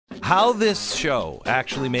how this show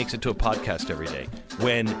actually makes it to a podcast every day.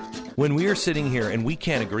 When we are sitting here and we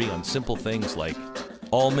can't agree on simple things like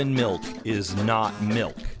almond milk is not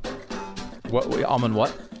milk. What? Almond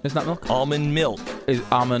what? Is not milk? Almond milk is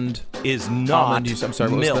almond is not I'm sorry,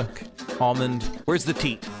 milk. Almond. Where's the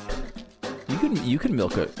teat? You can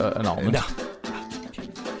milk an almond. No.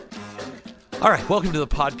 All right, welcome to the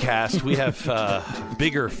podcast. We have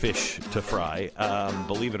bigger fish to fry.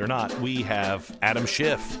 Believe it or not, we have Adam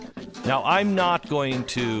Schiff. Now, I'm not going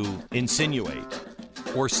to insinuate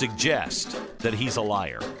or suggest that he's a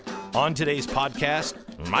liar. On today's podcast,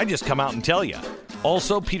 I just come out and tell you.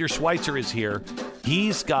 Also, Peter Schweizer is here.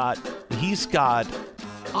 He's got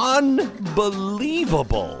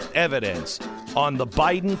unbelievable evidence on the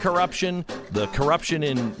Biden corruption, the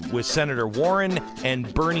corruption with Senator Warren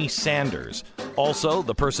and Bernie Sanders. Also,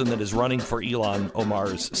 the person that is running for Ilhan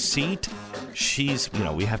Omar's seat,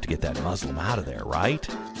 we have to get that Muslim out of there, right?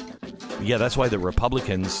 Yeah, that's why the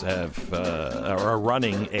Republicans are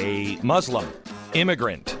running a Muslim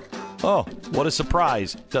immigrant. Oh, what a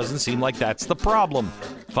surprise. Doesn't seem like that's the problem.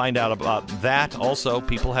 Find out about that. Also,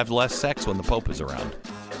 people have less sex when the Pope is around.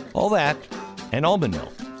 All that and almond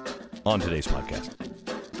milk on today's podcast.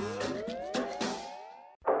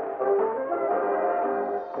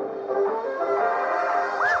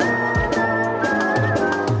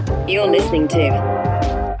 You're listening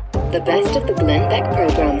to the Best of the Glenn Beck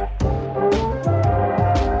program.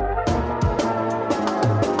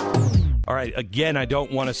 All right, again, I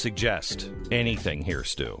don't want to suggest anything here,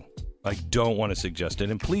 Stu. I don't want to suggest it.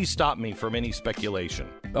 And please stop me from any speculation.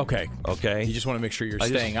 Okay. Okay? You just want to make sure you're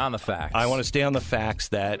staying on the facts. I want to stay on the facts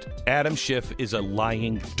that Adam Schiff is a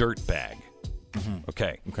lying dirtbag. Mm-hmm.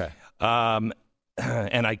 Okay. Okay.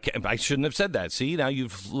 And I shouldn't have said that. See, now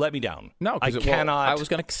you've let me down. No, I cannot. I was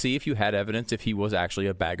going to see if you had evidence if he was actually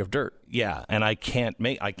a bag of dirt. Yeah, and I can't.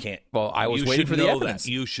 Well, I was waiting for the evidence.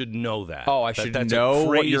 You should know that. Oh, I should know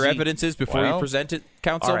what your evidence is before you present it,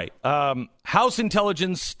 counsel? All right. House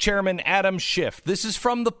Intelligence Chairman Adam Schiff. This is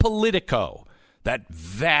from the Politico, that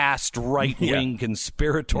vast right-wing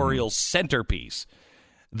conspiratorial centerpiece.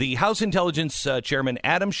 The House Intelligence Chairman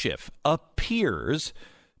Adam Schiff appears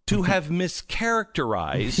to have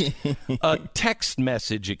mischaracterized a text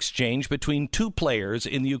message exchange between two players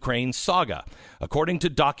in the Ukraine saga. According to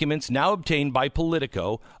documents now obtained by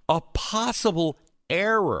Politico, a possible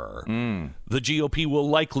error the GOP will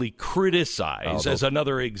likely criticize as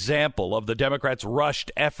another example of the Democrats'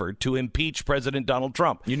 rushed effort to impeach President Donald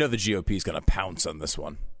Trump. You know the GOP is going to pounce on this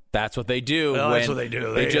one. That's what they do. That's what they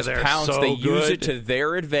do. They just pounce. So they good. Use it to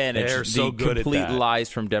their advantage. They're so good at complete that. Lies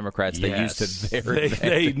from Democrats. They use to their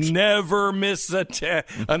advantage. They never miss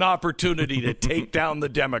an opportunity to take down the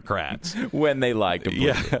Democrats when they lie completely.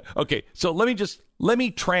 Yeah. Okay. So let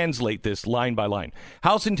me translate this line by line.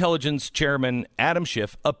 House Intelligence Chairman Adam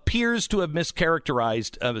Schiff appears to have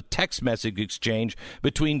mischaracterized a text message exchange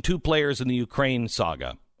between two players in the Ukraine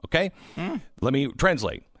saga. Okay. Let me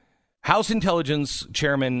translate. House Intelligence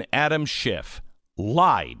Chairman Adam Schiff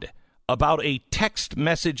lied about a text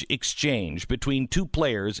message exchange between two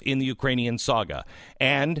players in the Ukrainian saga,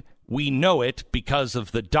 and we know it because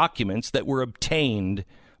of the documents that were obtained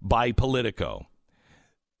by Politico.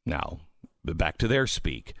 Now, back to their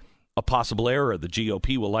speak. A possible error the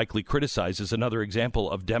GOP will likely criticize is another example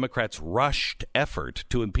of Democrats' rushed effort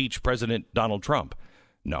to impeach President Donald Trump.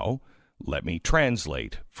 No. Let me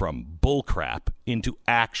translate from bullcrap into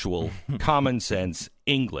actual common sense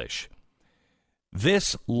English.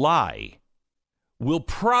 This lie will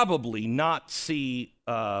probably not see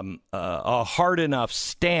a hard enough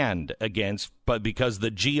stand against, but because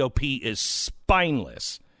the GOP is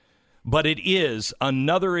spineless. But it is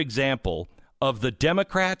another example of the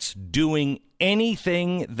Democrats doing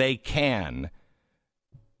anything they can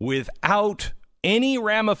without any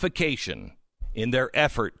ramification in their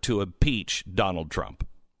effort to impeach Donald Trump.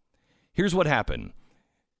 Here's what happened.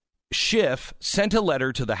 Schiff sent a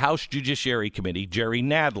letter to the House Judiciary Committee, Jerry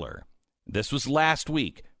Nadler. This was last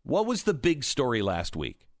week. What was the big story last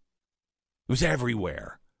week? It was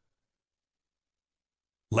everywhere.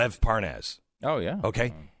 Lev Parnas. Oh, yeah.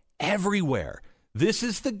 Okay. Everywhere. This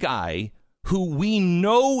is the guy who we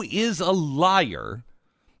know is a liar,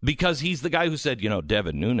 because he's the guy who said,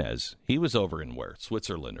 Devin Nunes, he was over in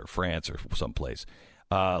Switzerland or France or someplace,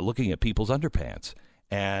 looking at people's underpants.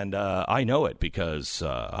 And I know it because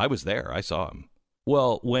I was there. I saw him.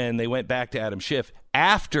 Well, when they went back to Adam Schiff,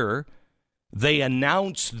 after they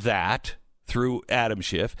announced that through Adam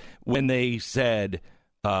Schiff, when they said,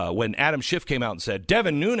 when Adam Schiff came out and said,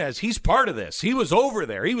 Devin Nunes, he's part of this. He was over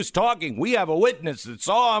there. He was talking. We have a witness that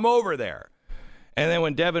saw him over there. And then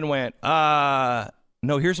when Devin went,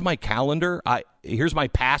 No, here's my calendar. Here's my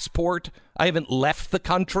passport. I haven't left the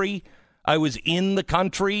country. I was in the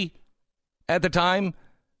country at the time.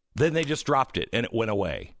 Then they just dropped it and it went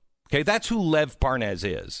away. Okay, that's who Lev Parnas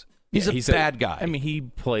is. He's a bad guy. I mean, he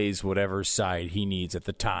plays whatever side he needs at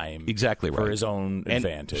the time. Exactly right. For his own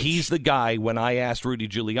advantage. He's the guy, when I asked Rudy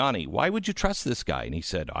Giuliani, why would you trust this guy? And he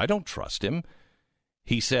said, I don't trust him.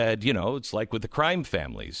 He said, it's like with the crime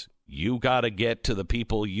families. You got to get to the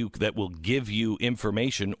people that will give you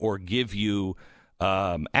information or give you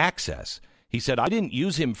access. He said, I didn't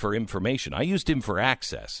use him for information. I used him for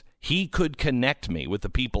access. He could connect me with the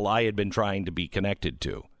people I had been trying to be connected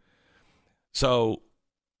to. So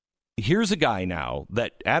here's a guy now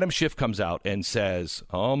that Adam Schiff comes out and says,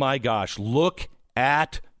 oh, my gosh, look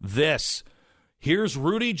at this. Here's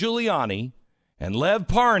Rudy Giuliani and Lev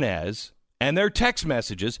Parnas and their text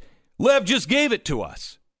messages. Lev just gave it to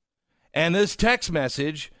us. And this text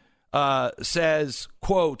message says,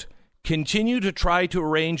 quote, continue to try to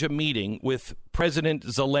arrange a meeting with President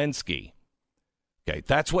Zelensky. Okay,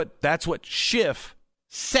 that's what Schiff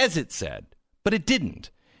says it said, but it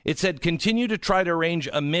didn't. It said, continue to try to arrange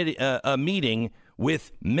a meeting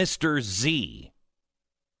with Mr. Z.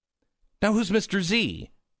 Now, who's Mr. Z?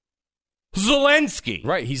 Zelensky.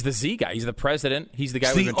 Right, he's the Z guy. He's the president. He's the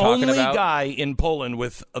guy we've been talking about. The only guy in Poland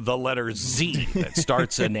with the letter Z that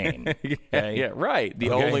starts a name. Okay? Yeah, right. The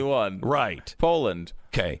only one. Right. Poland.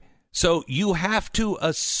 Okay. So you have to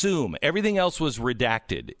assume everything else was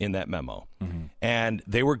redacted in that memo. Mm-hmm. And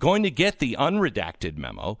they were going to get the unredacted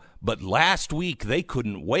memo, but last week they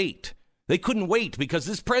couldn't wait. They couldn't wait because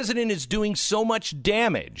this president is doing so much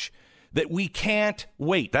damage that we can't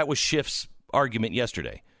wait. That was Schiff's argument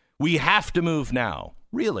yesterday. We have to move now.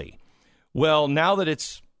 Really? Well, now that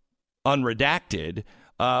it's unredacted,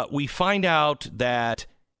 we find out that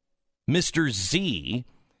Mr. Z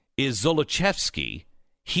is Zolochevsky.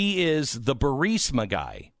 He is the Burisma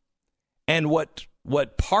guy. And what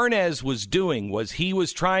Parnas was doing was he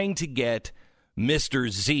was trying to get Mr.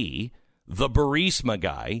 Z, the Burisma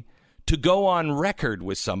guy, to go on record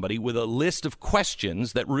with somebody with a list of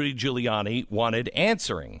questions that Rudy Giuliani wanted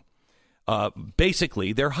answering.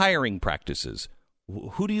 Basically, their hiring practices.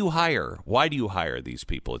 Who do you hire? Why do you hire these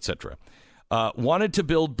people, etc.? Wanted to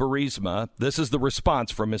build Burisma. This is the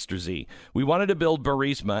response from Mr. Z. We wanted to build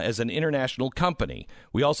Burisma as an international company.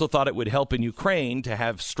 We also thought it would help in Ukraine to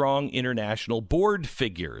have strong international board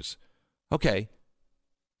figures. Okay.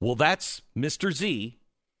 Well, that's Mr. Z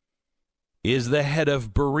is the head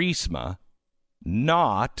of Burisma,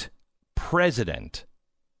 not president.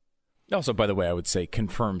 Also, by the way, I would say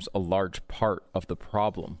confirms a large part of the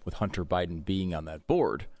problem with Hunter Biden being on that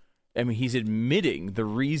board. I mean, he's admitting the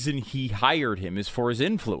reason he hired him is for his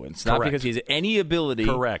influence, not because he has any ability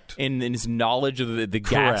in his knowledge of the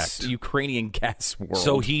gas, Ukrainian gas world.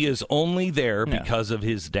 So he is only there because of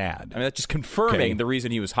his dad. I mean, that's just confirming the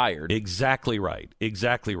reason he was hired. Exactly right.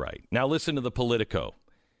 Exactly right. Now listen to the Politico.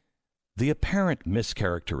 The apparent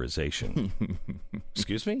mischaracterization.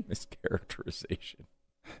 Excuse me? Mischaracterization.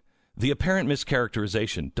 The apparent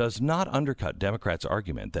mischaracterization does not undercut Democrats'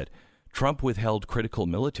 argument that Trump withheld critical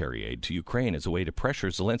military aid to Ukraine as a way to pressure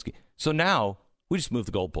Zelensky. So now we just moved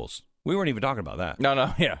the goalposts. We weren't even talking about that. No,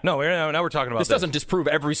 now we're talking about this. Doesn't disprove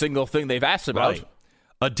every single thing they've asked about. Right.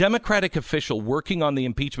 A Democratic official working on the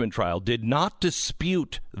impeachment trial did not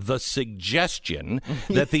dispute the suggestion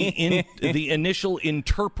that the initial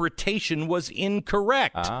interpretation was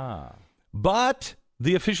incorrect. But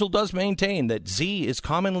the official does maintain that Z is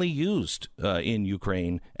commonly used in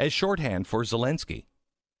Ukraine as shorthand for Zelensky.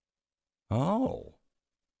 Oh.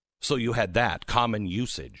 So you had that, common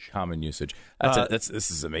usage. Common usage. This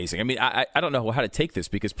is amazing. I mean, I don't know how to take this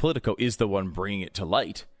because Politico is the one bringing it to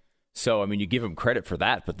light. So, I mean, you give him credit for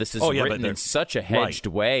that, but this is written in such a hedged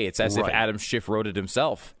way. It's as if Adam Schiff wrote it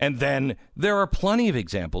himself. And then there are plenty of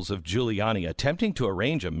examples of Giuliani attempting to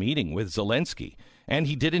arrange a meeting with Zelensky. And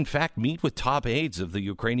he did, in fact, meet with top aides of the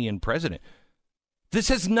Ukrainian president. This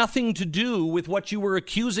has nothing to do with what you were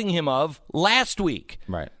accusing him of last week.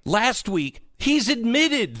 Right. Last week, he's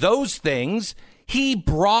admitted those things. He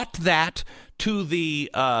brought that to the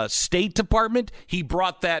State Department. He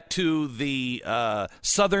brought that to the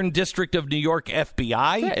Southern District of New York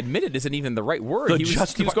FBI. Yeah, admitted isn't even the right word. He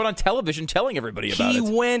was going on television telling everybody about it. He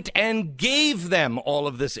went and gave them all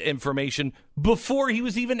of this information before he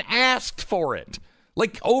was even asked for it.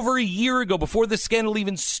 Like over a year ago, before the scandal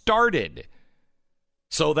even started.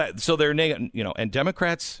 So they're, and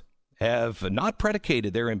Democrats have not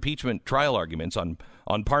predicated their impeachment trial arguments on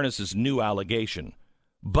Parnas's new allegation.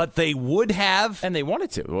 But they would have. And they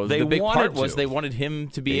wanted to. Well, the big part was they wanted him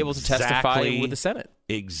to be able to testify with the Senate.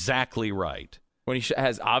 Exactly right. When he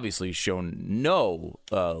has obviously shown no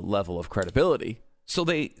level of credibility. So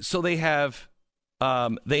they have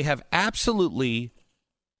absolutely,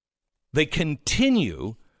 they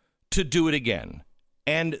continue to do it again.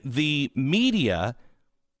 And the media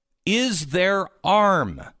is their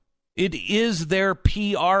arm. It is their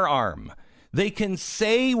PR arm. They can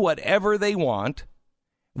say whatever they want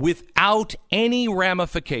without any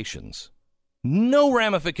ramifications. No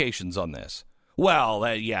ramifications on this. Well,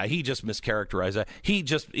 he just mischaracterized that.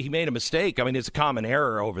 He made a mistake. I mean, it's a common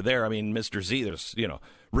error over there. I mean, Mr. Z, there's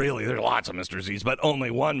lots of Mr. Z's, but only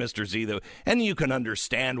one Mr. Z. And you can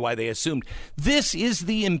understand why they assumed. This is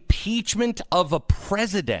the impeachment of a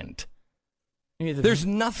president. There's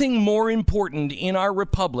nothing more important in our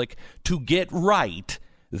republic to get right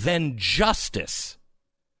than justice.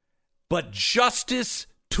 But justice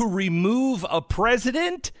to remove a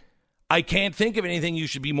president? I can't think of anything you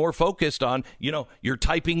should be more focused on. You're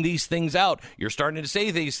typing these things out. You're starting to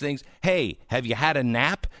say these things. Hey, have you had a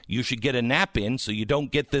nap? You should get a nap in so you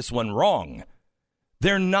don't get this one wrong.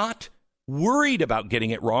 They're not worried about getting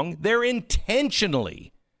it wrong. They're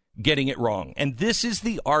intentionally getting it wrong. And this is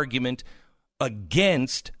the argument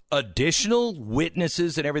against additional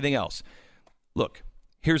witnesses and everything else. Look,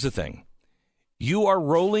 here's the thing. You are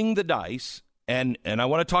rolling the dice, and I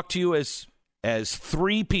want to talk to you as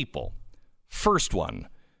three people. First one,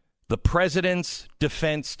 the president's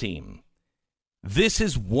defense team. This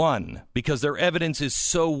is one because their evidence is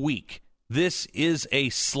so weak. This is a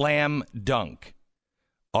slam dunk.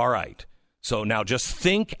 All right. So now just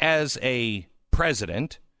think as a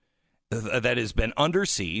president that has been under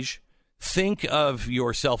siege. Think of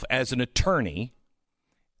yourself as an attorney.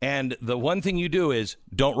 And the one thing you do is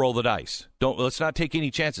don't roll the dice. Let's not take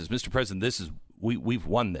any chances. Mr. President, we've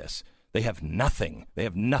won this. They have nothing.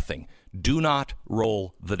 Do not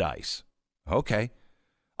roll the dice. Okay.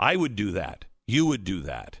 I would do that. You would do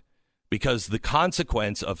that. Because the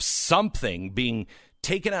consequence of something being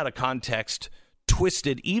taken out of context,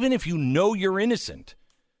 twisted, even if you know you're innocent,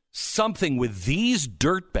 something with these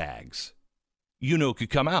dirtbags, could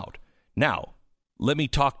come out. Now, let me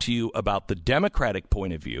talk to you about the Democratic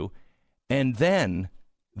point of view and then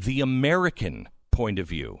the American point of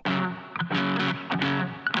view.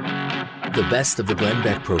 The best of the Glenn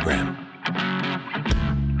Beck program.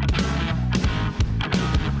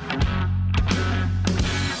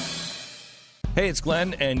 Hey, it's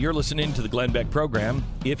Glenn, and you're listening to the Glenn Beck program.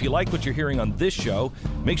 If you like what you're hearing on this show,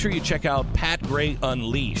 make sure you check out Pat Gray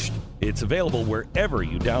Unleashed. It's available wherever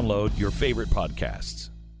you download your favorite podcasts.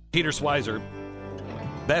 Peter Schweizer,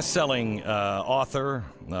 best-selling author,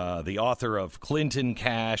 the author of Clinton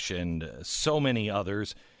Cash and so many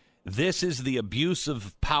others. This is the abuse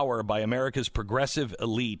of power by America's progressive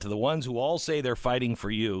elite, the ones who all say they're fighting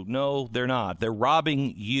for you. No, they're not. They're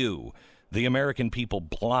robbing you, the American people,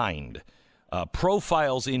 blind.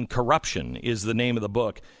 Profiles in Corruption is the name of the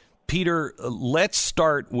book. Peter, let's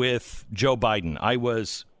start with Joe Biden. I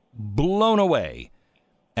was blown away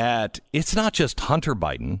at, it's not just Hunter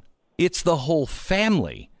Biden, it's the whole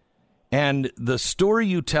family. And the story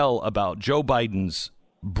you tell about Joe Biden's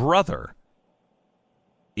brother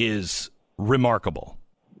is remarkable.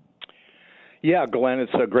 Yeah, Glenn,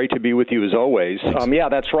 it's great to be with you as always. Yeah,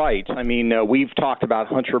 that's right. I mean, we've talked about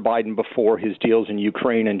Hunter Biden before, his deals in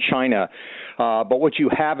Ukraine and China. But what you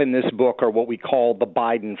have in this book are what we call the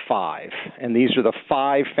Biden Five. And these are the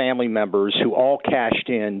five family members who all cashed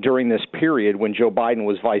in during this period when Joe Biden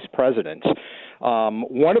was vice president.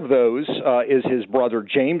 One of those is his brother,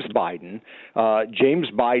 James Biden. James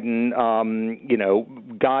Biden,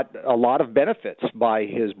 got a lot of benefits by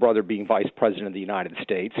his brother being vice president of the United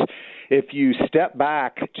States. If you step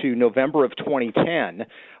back to November of 2010,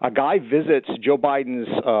 a guy visits Joe Biden's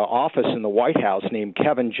office in the White House named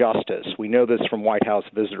Kevin Justice. We know this from White House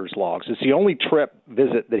visitors' logs. It's the only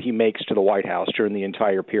visit that he makes to the White House during the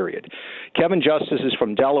entire period. Kevin Justice is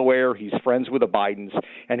from Delaware. He's friends with the Bidens,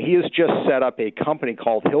 and he has just set up a company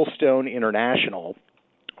called Hillstone International,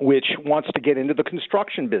 which wants to get into the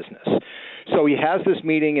construction business. So he has this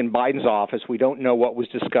meeting in Biden's office. We don't know what was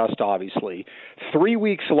discussed, obviously. 3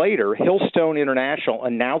 weeks later, Hillstone International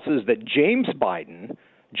announces that James Biden,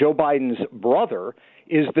 Joe Biden's brother,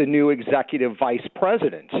 is the new executive vice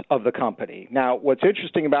president of the company. Now, what's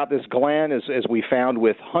interesting about this, Glenn, is as we found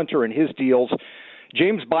with Hunter and his deals,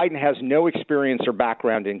 James Biden has no experience or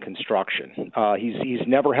background in construction. He's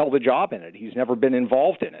never held a job in it. He's never been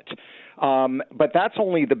involved in it. But that's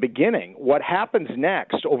only the beginning. What happens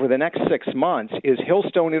next over the next 6 months is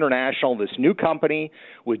Hillstone International, this new company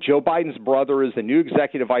with Joe Biden's brother as the new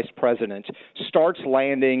executive vice president, starts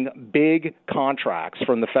landing big contracts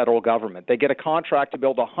from the federal government. They get a contract to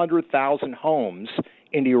build 100,000 homes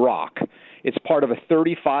in Iraq. It's part of a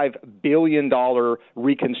 $35 billion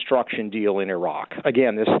reconstruction deal in Iraq.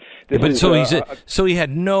 Again, this but is... So he had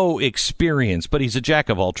no experience, but he's a jack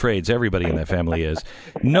of all trades. Everybody in that family is.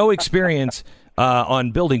 No experience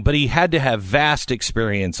on building, but he had to have vast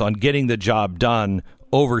experience on getting the job done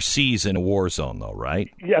overseas in a war zone, though, right?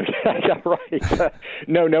 Yeah, right.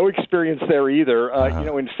 No experience there either.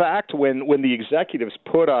 In fact, when the executives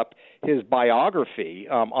put up his biography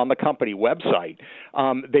on the company website,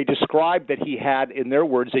 they described that he had, in their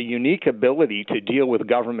words, a unique ability to deal with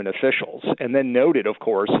government officials, and then noted, of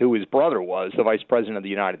course, who his brother was, the Vice President of the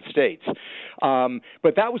United States.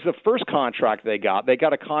 But that was the first contract they got. They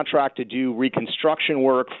got a contract to do reconstruction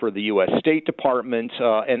work for the U.S. State Department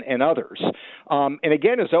and others. And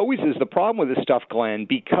again, as always is the problem with this stuff, Glenn,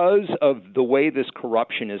 because of the way this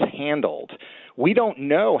corruption is handled, we don't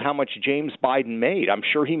know how much James Biden made. I'm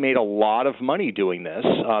sure he made a lot of money doing this.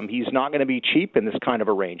 He's not going to be cheap in this kind of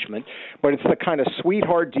arrangement, but it's the kind of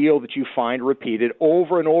sweetheart deal that you find repeated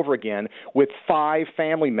over and over again with 5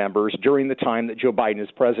 family members during the time that Joe Biden is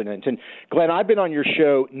president. And Glenn, I've been on your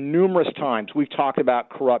show numerous times. We've talked about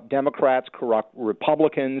corrupt Democrats, corrupt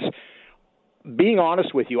Republicans. Being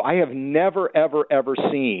honest with you, I have never, ever, ever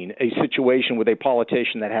seen a situation with a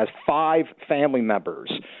politician that has 5 family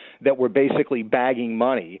members that were basically bagging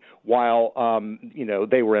money while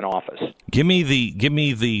they were in office. Give me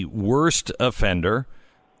the worst offender,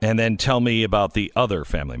 and then tell me about the other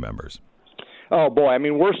family members. Oh, boy. I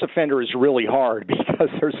mean, worst offender is really hard because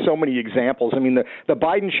there's so many examples. I mean, the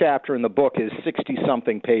Biden chapter in the book is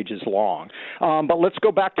 60-something pages long. But let's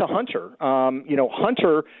go back to Hunter.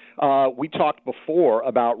 Hunter, we talked before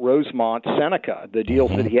about Rosemont Seneca, the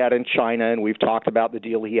deals that he had in China, and we've talked about the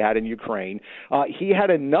deal he had in Ukraine. He had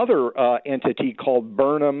another entity called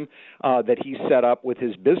Burnham that he set up with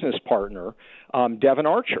his business partner, Devin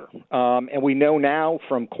Archer. And we know now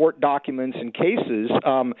from court documents and cases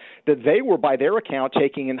that they were, by their account,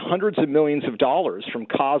 taking in hundreds of millions of dollars from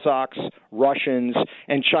Kazakhs, Russians,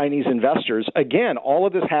 and Chinese investors. Again, all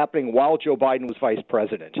of this happening while Joe Biden was vice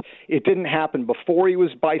president. It didn't happen before he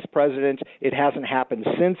was vice president. It hasn't happened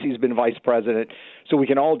since he's been vice president. So we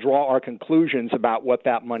can all draw our conclusions about what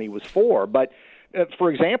that money was for. But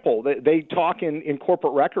for example, they talk in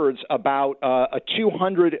corporate records about a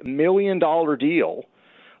 $200 million deal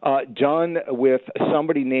done with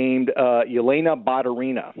somebody named Yelena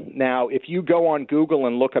Baturina. Now, if you go on Google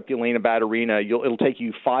and look up Yelena Baturina, it'll take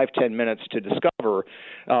you 5-10 minutes to discover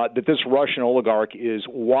that this Russian oligarch is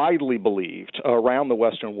widely believed around the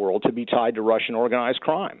Western world to be tied to Russian organized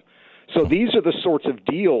crime. So these are the sorts of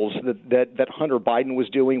deals that Hunter Biden was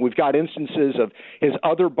doing. We've got instances of his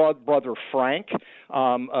other brother, Frank,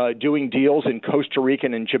 doing deals in Costa Rica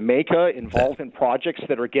and in Jamaica, involved in projects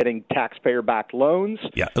that are getting taxpayer-backed loans.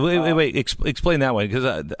 Yeah, wait. Explain that one,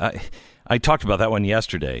 because I talked about that one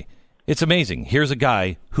yesterday. It's amazing. Here's a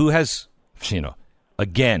guy who has,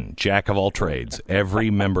 again, jack of all trades.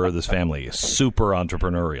 Every member of this family is super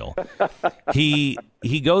entrepreneurial. He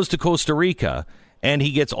goes to Costa Rica, and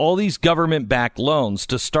he gets all these government-backed loans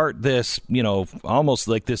to start this, almost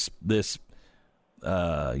like this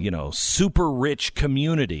super rich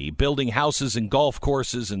community, building houses and golf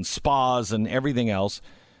courses and spas and everything else.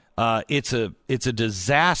 It's a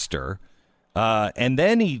disaster. And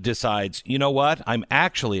then he decides, you know what? I'm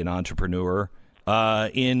actually an entrepreneur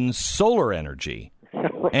in solar energy.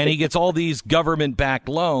 Right. And he gets all these government-backed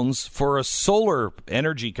loans for a solar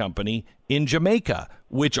energy company in Jamaica,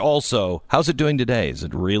 which also, how's it doing today? Is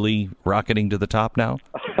it really rocketing to the top now?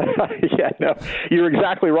 Yeah, no, you're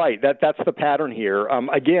exactly right. That's the pattern here.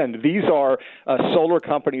 Again, these are solar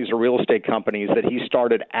companies or real estate companies that he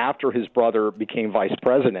started after his brother became vice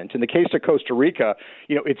president. In the case of Costa Rica,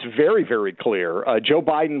 it's very, very clear. Joe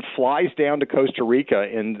Biden flies down to Costa Rica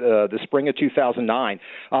in the spring of 2009,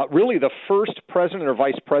 really the first president or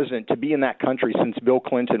vice president to be in that country since Bill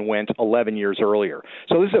Clinton went 11 years earlier.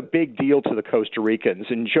 So this is a big deal to the Costa Ricans.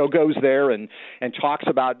 And Joe goes there and talks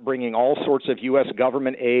about bringing all sorts of U.S.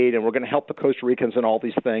 government aid, and we're going to help the Costa Ricans and all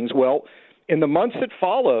these things. Well, In the months that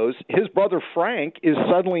follows, his brother Frank is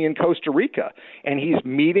suddenly in Costa Rica, and he's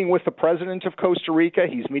meeting with the president of Costa Rica.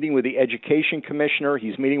 He's meeting with the education commissioner.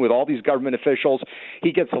 He's meeting with all these government officials.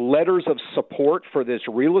 He gets letters of support for this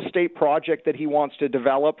real estate project that he wants to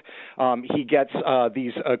develop. He gets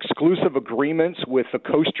these exclusive agreements with the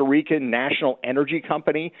Costa Rican National Energy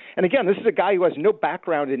Company. And again, this is a guy who has no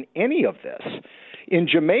background in any of this. In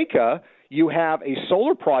Jamaica, you have a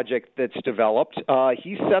solar project that's developed.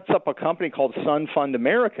 He sets up a company called Sun Fund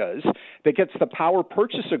Americas that gets the power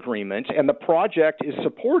purchase agreement, and the project is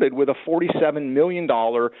supported with a $47 million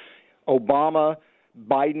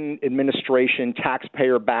Obama-Biden administration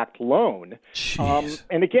taxpayer-backed loan.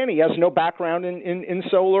 And again, he has no background in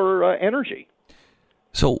solar energy.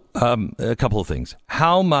 So a couple of things.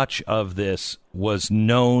 How much of this was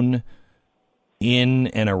known in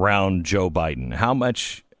and around Joe Biden? How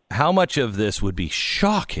much of this would be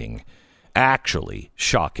shocking, actually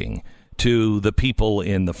shocking, to the people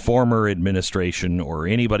in the former administration or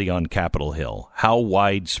anybody on Capitol Hill? How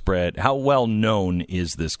widespread, how well known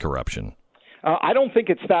is this corruption? I don't think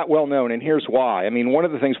it's that well known, and here's why. I mean, one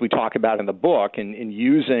of the things we talk about in the book, in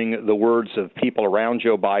using the words of people around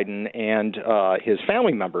Joe Biden and his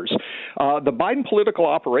family members, the Biden political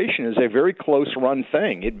operation is a very close-run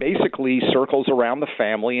thing. It basically circles around the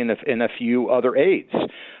family and a few other aides.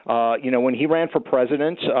 When he ran for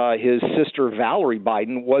president, his sister Valerie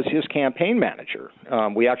Biden was his campaign manager.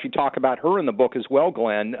 We actually talk about her in the book as well,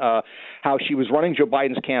 Glenn, how she was running Joe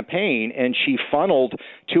Biden's campaign, and she funneled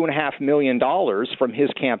 $2.5 million from his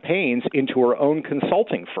campaigns into her own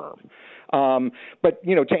consulting firm. But,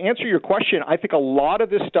 to answer your question, I think a lot of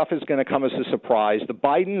this stuff is going to come as a surprise. The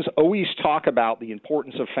Bidens always talk about the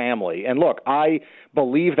importance of family. And look, I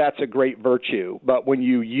believe that's a great virtue. But when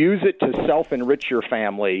you use it to self-enrich your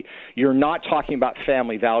family, you're not talking about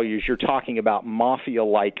family values. You're talking about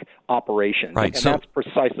mafia-like operations. Right, and that's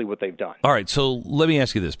precisely what they've done. All right. So let me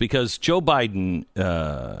ask you this, because Joe Biden,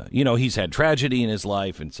 he's had tragedy in his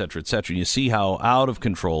life, et cetera, et cetera. You see how out of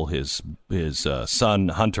control his son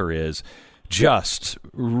Hunter is. Just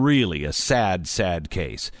really a sad, sad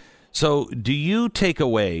case. So do you take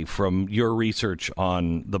away from your research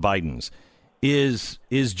on the Bidens, is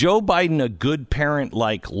Joe Biden a good parent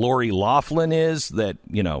like Lori Loughlin is, that,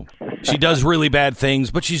 she does really bad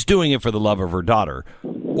things, but she's doing it for the love of her daughter?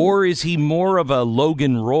 Or is he more of a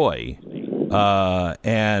Logan Roy,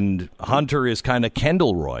 and Hunter is kind of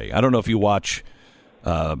Kendall Roy? I don't know if you watch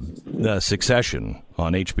Succession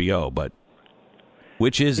on HBO, but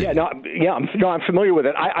which is it? I'm familiar with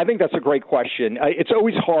it. I think that's a great question. It's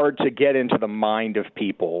always hard to get into the mind of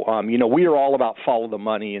people. We are all about follow the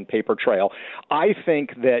money and paper trail. I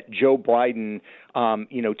think that Joe Biden,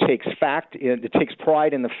 takes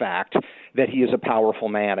pride in the fact that he is a powerful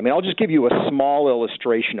man. I mean, I'll just give you a small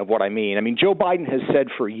illustration of what I mean. I mean, Joe Biden has said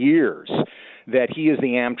for years that he is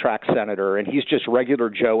the Amtrak senator, and he's just regular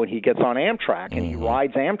Joe, and he gets on Amtrak, and he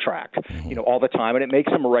rides Amtrak, all the time, and it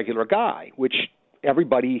makes him a regular guy, which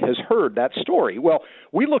everybody has heard that story. Well,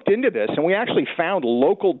 we looked into this, and we actually found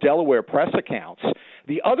local Delaware press accounts.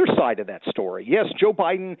 The other side of that story, yes, Joe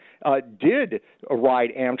Biden did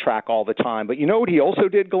ride Amtrak all the time, but you know what he also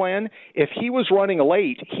did, Glenn? If he was running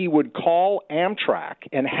late, he would call Amtrak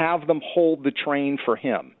and have them hold the train for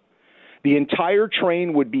him. The entire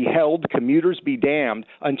train would be held, commuters be damned,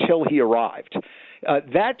 until he arrived.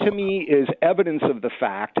 That, to me, is evidence of the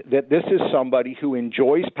fact that this is somebody who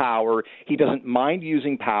enjoys power. He doesn't mind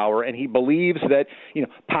using power, and he believes that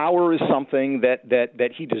power is something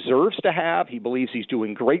that he deserves to have. He believes he's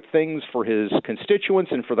doing great things for his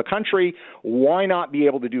constituents and for the country. Why not be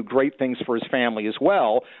able to do great things for his family as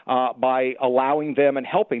well by allowing them and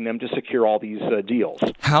helping them to secure all these deals?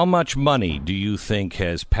 How much money do you think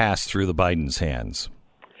has passed through the Biden's hands?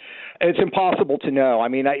 It's impossible to know. I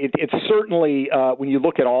mean, it's certainly, when you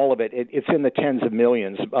look at all of it, it's in the tens of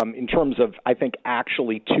millions in terms of, I think,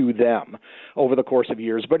 actually to them over the course of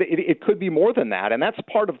years. But it could be more than that, and that's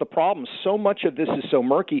part of the problem. So much of this is so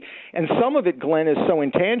murky, and some of it, Glenn, is so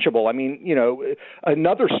intangible. I mean,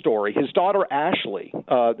 another story, his daughter Ashley,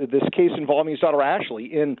 this case involving his daughter Ashley,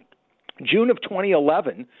 in June of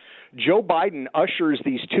 2011, Joe Biden ushers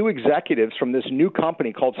these two executives from this new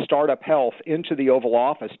company called Startup Health into the Oval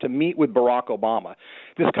Office to meet with Barack Obama.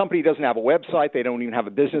 This company doesn't have a website. They don't even have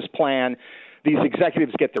a business plan. These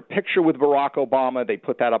executives get their picture with Barack Obama. They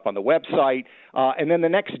put that up on the website. And then the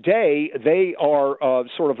next day, they are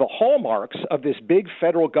sort of the hallmarks of this big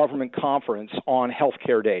federal government conference on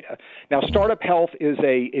healthcare data. Now, Startup Health is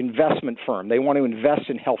an investment firm. They want to invest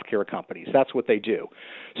in healthcare companies. That's what they do.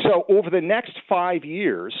 So over the next 5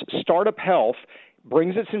 years, Startup Health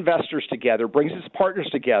brings its investors together, brings its partners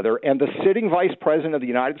together, and the sitting vice president of the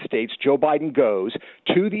United States, Joe Biden, goes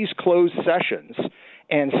to these closed sessions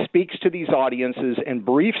and speaks to these audiences and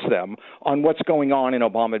briefs them on what's going on in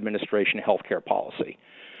Obama administration healthcare policy.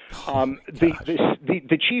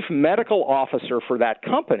 The chief medical officer for that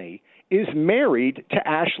company is married to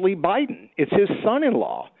Ashley Biden. It's his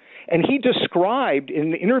son-in-law. And he described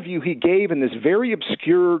in the interview he gave in this very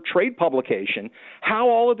obscure trade publication how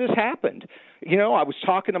all of this happened. You know, I was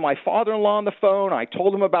talking to my father-in-law on the phone. I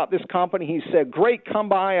told him about this company. He said, great, come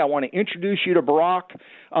by. I want to introduce you to Barack.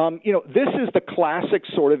 This is the classic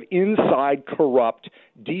sort of inside corrupt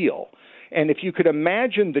deal. And if you could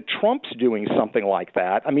imagine the Trumps doing something like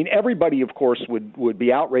that, I mean, everybody, of course, would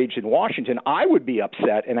be outraged in Washington. I would be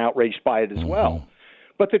upset and outraged by it as well.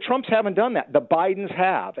 But the Trumps haven't done that. The Bidens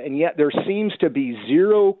have. And yet there seems to be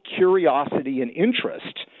zero curiosity and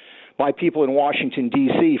interest by people in Washington,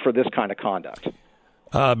 D.C. for this kind of conduct.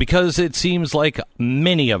 Because it seems like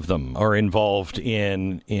many of them are involved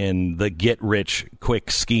in the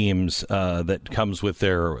get-rich-quick schemes that comes with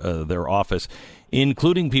their office,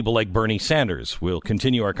 including people like Bernie Sanders. We'll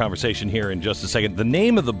continue our conversation here in just a second. The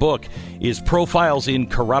name of the book is Profiles in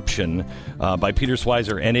Corruption by Peter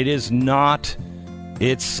Schweizer, and it is not...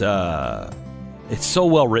 It's so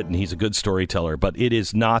well written. He's a good storyteller, but it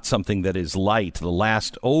is not something that is light. The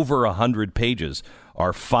last over 100 pages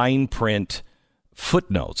are fine print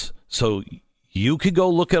footnotes. So you could go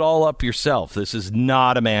look it all up yourself. This is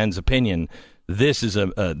not a man's opinion. This is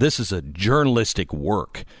a journalistic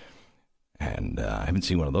work. And I haven't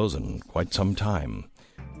seen one of those in quite some time.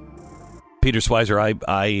 Peter Schweizer,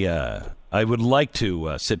 I would like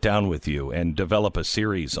to sit down with you and develop a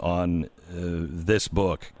series on this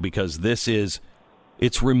book, because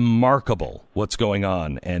it's remarkable what's going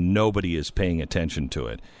on, and nobody is paying attention to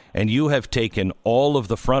it. And you have taken all of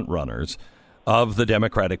the front runners of the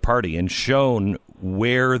Democratic Party and shown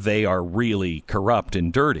where they are really corrupt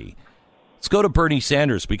and dirty. Let's go to Bernie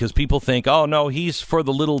Sanders, because people think, oh, no, he's for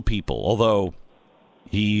the little people, although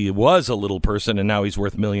he was a little person and now he's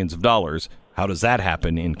worth millions of dollars. How does that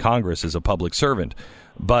happen in Congress as a public servant?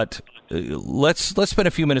 But let's spend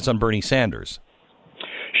a few minutes on Bernie Sanders.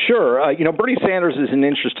 Sure. Bernie Sanders is an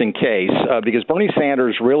interesting case because Bernie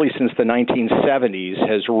Sanders really since the 1970s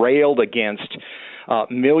has railed against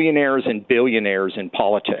millionaires and billionaires in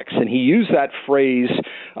politics. And he used that phrase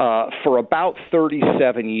for about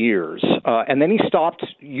 37 years. And then he stopped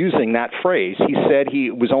using that phrase. He said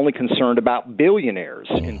he was only concerned about billionaires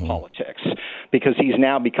in politics because he's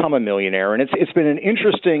now become a millionaire. And it's been an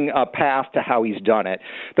interesting path to how he's done it.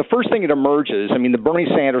 The first thing that emerges, I mean, the Bernie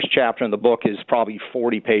Sanders chapter in the book is probably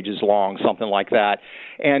 40 pages long, something like that.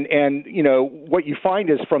 And what you find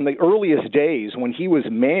is from the earliest days when he was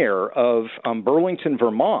mayor of Burlington,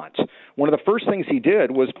 Vermont, one of the first things he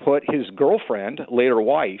did was put his girlfriend, later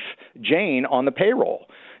wife, Jane, on the payroll.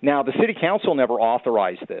 Now, the city council never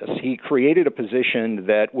authorized this. He created a position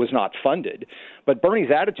that was not funded. But Bernie's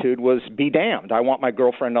attitude was, be damned. I want my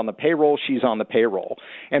girlfriend on the payroll. She's on the payroll.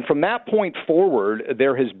 And from that point forward,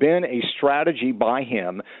 there has been a strategy by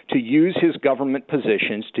him to use his government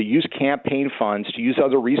positions, to use campaign funds, to use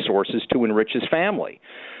other resources to enrich his family.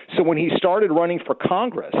 So when he started running for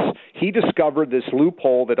Congress, he discovered this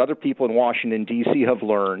loophole that other people in Washington, D.C. have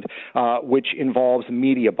learned, which involves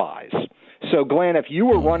media buys. So, Glenn, if you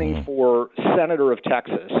were running for senator of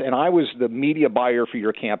Texas and I was the media buyer for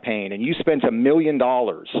your campaign and you spent $1 million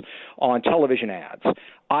on television ads,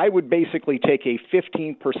 I would basically take a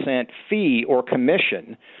 15% fee or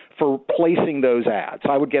commission for placing those ads.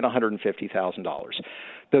 I would get $150,000.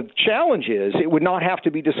 The challenge is it would not have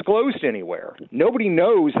to be disclosed anywhere. Nobody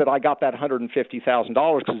knows that I got that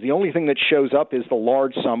 $150,000 because the only thing that shows up is the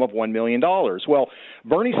large sum of $1 million. Well,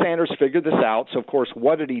 Bernie Sanders figured this out. So, of course,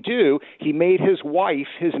 what did he do? He made his wife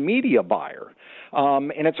his media buyer.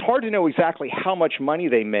 And it's hard to know exactly how much money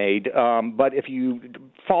they made, but if you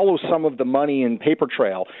follow some of the money in paper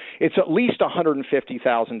trail, it's at least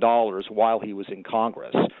 $150,000 while he was in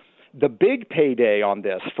Congress. The big payday on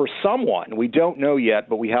this for someone, we don't know yet,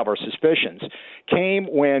 but we have our suspicions, came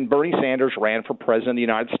when Bernie Sanders ran for president of the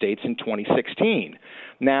United States in 2016.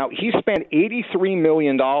 Now, he spent $83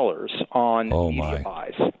 million on media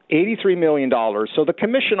buys. $83 million. So the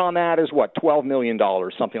commission on that is what, $12 million,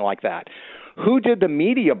 something like that. Who did the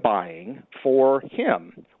media buying for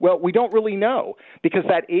him? Well, we don't really know because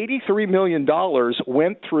that $83 million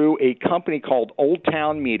went through a company called Old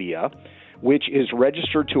Town Media, which is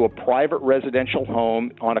registered to a private residential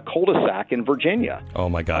home on a cul-de-sac in Virginia. Oh,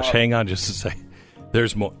 my gosh. Hang on just a second.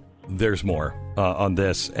 There's more on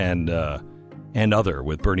this and other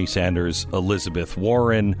with Bernie Sanders, Elizabeth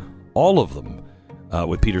Warren, all of them.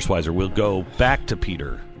 with Peter Schweizer. We'll go back to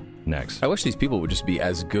Peter next. I wish these people would just be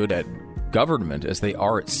as good at government as they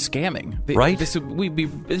are at scamming. Right? This would be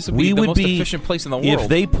the most efficient place in the world. If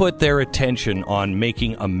they put their attention on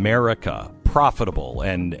making America profitable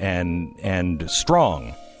and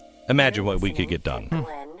strong, imagine what we could get done.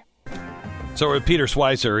 So with Peter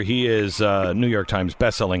Schweizer, he is a New York Times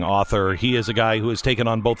bestselling author. He is a guy who has taken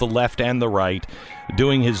on both the left and the right,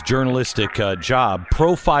 doing his journalistic job.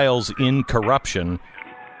 Profiles in corruption.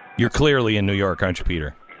 You're clearly in New York, aren't you,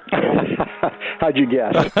 Peter? How'd you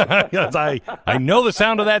guess? Yes, I know the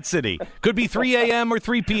sound of that city. Could be 3 a.m. or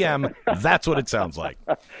 3 p.m. That's what it sounds like.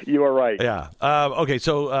 You are right. Yeah. Okay,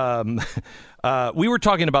 so we were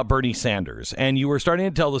talking about Bernie Sanders, and you were starting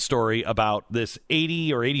to tell the story about this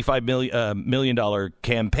 $80 or $85 million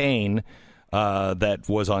campaign that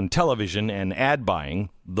was on television and ad buying,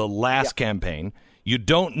 the last campaign. You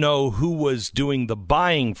don't know who was doing the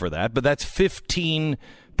buying for that, but that's 15%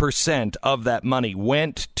 of that money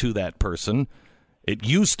went to that person. It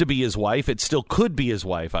used to be his wife. It still could be his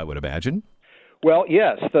wife, I would imagine. Well,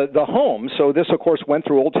 yes, the home. So this, of course, went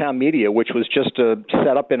through Old Town Media, which was just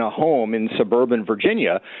set up in a home in suburban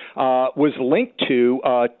Virginia, was linked to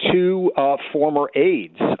two former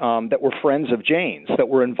aides that were friends of Jane's that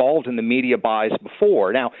were involved in the media buys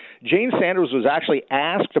before. Now, Jane Sanders was actually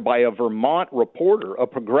asked by a Vermont reporter, a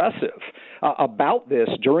progressive, about this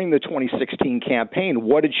during the 2016 campaign.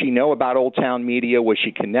 What did she know about Old Town Media? Was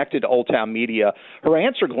she connected to Old Town Media? Her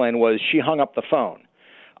answer, Glenn, was she hung up the phone.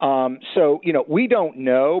 So, we don't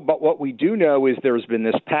know, but what we do know is there's been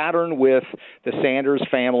this pattern with the Sanders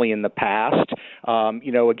family in the past.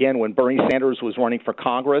 Again, when Bernie Sanders was running for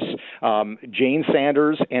Congress, Jane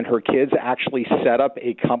Sanders and her kids actually set up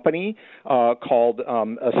a company called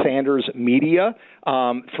Sanders Media,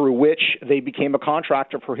 through which they became a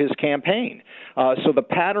contractor for his campaign. So the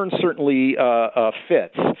pattern certainly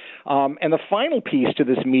fits. And the final piece to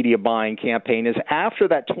this media buying campaign is after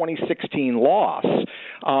that 2016 loss,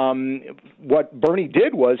 what Bernie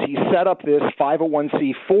did was he set up this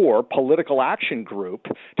 501c4 political action group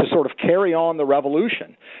to sort of carry on the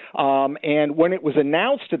revolution. And when it was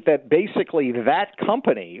announced that basically that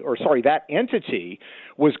entity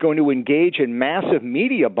was going to engage in massive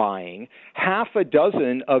media buying, half a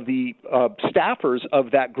dozen of the staffers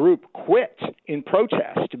of that group quit in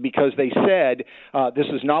protest because they said, this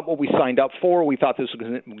is not what we signed up for. We thought this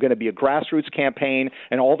was going to be a grassroots campaign,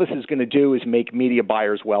 and all this is going to do is make media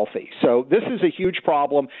buyers wealthy. So this is a huge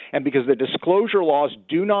problem, and because the disclosure laws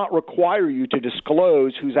do not require you to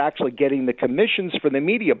disclose who's actually getting the commissions for the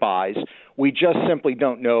media buys, we just simply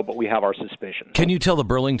don't know, but we have our suspicions. Can you tell the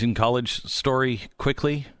Burlington College story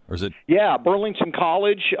quickly? Or is it? Yeah, Burlington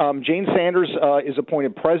College. Jane Sanders is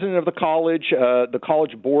appointed president of the college. The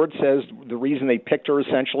college board says the reason they picked her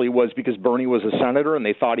essentially was because Bernie was a senator and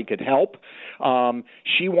they thought he could help.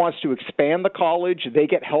 She wants to expand the college. They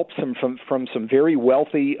get help from some very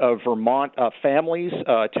wealthy Vermont families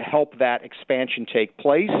to help that expansion take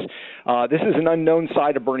place. This is an unknown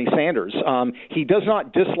side of Bernie Sanders. He does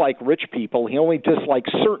not dislike rich people. He only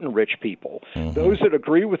dislikes certain rich people. Mm-hmm. Those that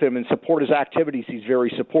agree with him and support his activities, he's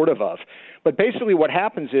very supportive of. But basically what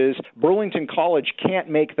happens is Burlington College can't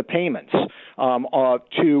make the payments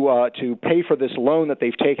to pay for this loan that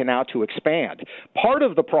they've taken out to expand. Part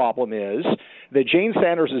of the problem is that Jane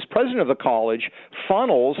Sanders, as president of the college,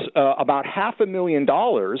 funnels about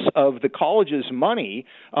 $500,000 of the college's money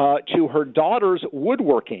to her daughter's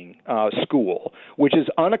woodworking school, which is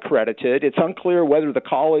unaccredited. It's unclear whether the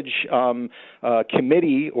college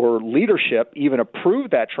committee or leadership even approved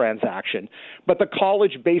that transaction, but the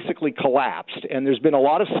college basically collapsed, and there's been a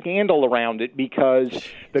lot of scandal around it because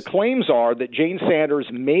the claims are that Jane Sanders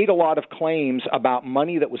made a lot of claims about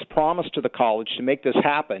money that was promised to the college to make this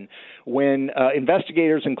happen. When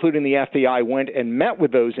investigators, including the FBI, went and met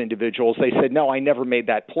with those individuals, they said, no, I never made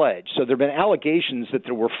that pledge. So there have been allegations that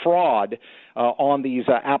there were fraud on these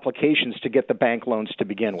applications to get the bank loans to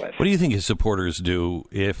begin with. What do you think his supporters do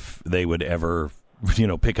if they would ever,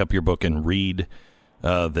 pick up your book and read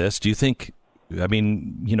this? Do you think,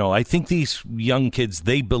 I think these young kids,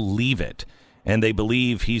 they believe it. And they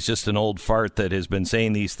believe he's just an old fart that has been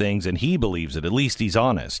saying these things, and he believes it. At least he's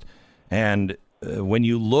honest. And when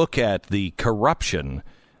you look at the corruption,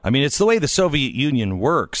 it's the way the Soviet Union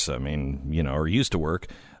works, or used to work,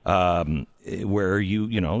 where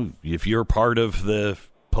if you're part of the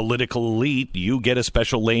political elite, you get a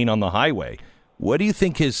special lane on the highway. What do you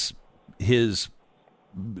think his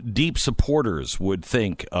deep supporters would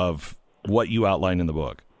think of what you outline in the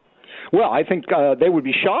book? Well, I think they would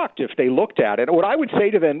be shocked if they looked at it. What I would say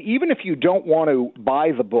to them, even if you don't want to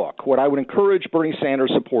buy the book, what I would encourage Bernie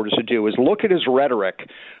Sanders supporters to do is look at his rhetoric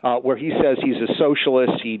where he says he's a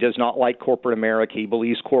socialist, he does not like corporate America, he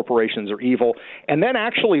believes corporations are evil, and then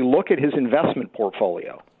actually look at his investment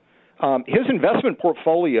portfolio. His investment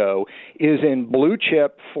portfolio is in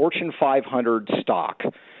blue-chip Fortune 500 stock.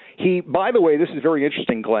 By the way, this is very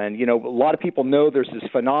interesting, Glenn. You know, a lot of people know there's this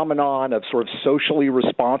phenomenon of sort of socially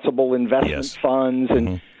responsible investment funds,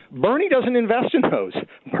 and Bernie doesn't invest in those.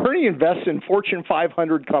 Bernie invests in Fortune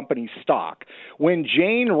 500 company stock. When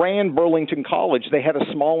Jane ran Burlington College, they had a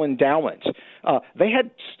small endowment. They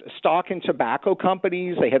had stock in tobacco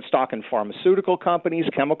companies. They had stock in pharmaceutical companies,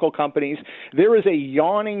 chemical companies. There is a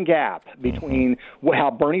yawning gap between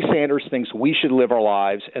how Bernie Sanders thinks we should live our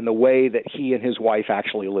lives and the way that he and his wife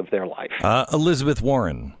actually live their life. Elizabeth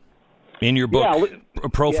Warren, in your book,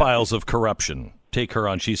 Profiles of Corruption, take her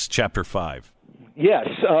on. She's chapter 5. Yes.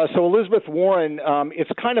 So Elizabeth Warren,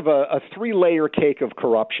 it's kind of a three-layer cake of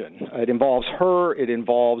corruption. It involves her, it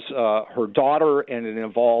involves her daughter, and it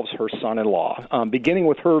involves her son-in-law. Beginning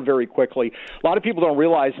with her very quickly, a lot of people don't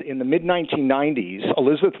realize in the mid-1990s,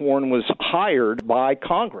 Elizabeth Warren was hired by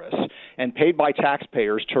Congress and paid by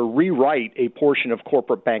taxpayers to rewrite a portion of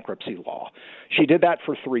corporate bankruptcy law. She did that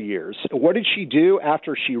for 3 years. What did she do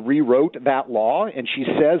after she rewrote that law? And she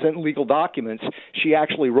says in legal documents she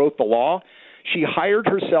actually wrote the law. She hired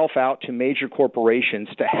herself out to major corporations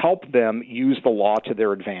to help them use the law to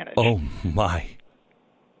their advantage. Oh my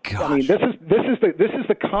gosh! I mean, this is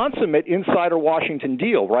the consummate insider Washington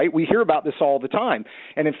deal, right? We hear about this all the time,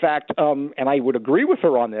 and in fact, and I would agree with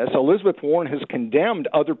her on this. Elizabeth Warren has condemned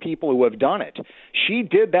other people who have done it. She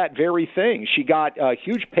did that very thing. She got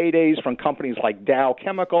huge paydays from companies like Dow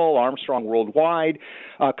Chemical, Armstrong Worldwide,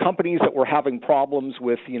 companies that were having problems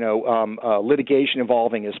with litigation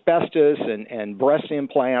involving asbestos and breast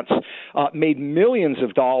implants. Made millions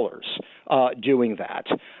of dollars doing that.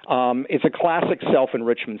 It's a classic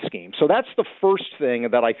self-enrichment scheme. So that's the first thing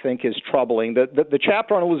that I think is troubling. The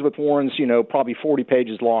chapter on Elizabeth Warren's, probably 40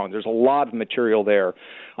 pages long. There's a lot of material there.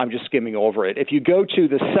 I'm just skimming over it. If you go to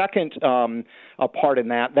the second part in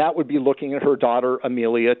that would be looking at her daughter,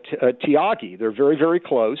 Amelia Tyagi. They're very, very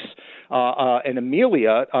close. And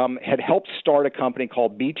Amelia had helped start a company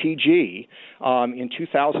called BTG in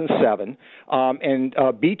 2007. And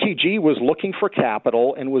BTG was looking for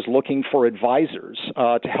capital and was looking for advisors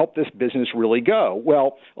to help this business really go.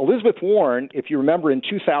 Well, Elizabeth Warren, if you remember in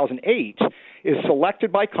 2008, is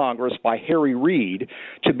selected by Congress, by Harry Reid,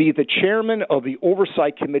 to be the chairman of the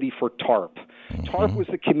Oversight Committee for TARP. TARP was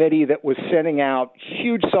the committee that was sending out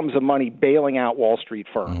huge sums of money bailing out Wall Street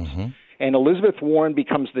firms. And Elizabeth Warren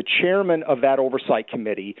becomes the chairman of that oversight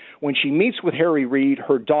committee. When she meets with Harry Reid,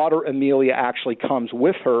 her daughter Amelia actually comes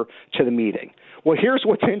with her to the meeting. Well, here's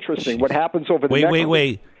what's interesting. What happens over the next...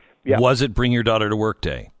 Wait. Yeah. Was it Bring Your Daughter to Work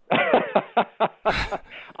Day?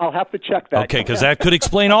 I'll have to check that. Okay, because that could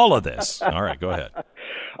explain all of this. All right, go ahead.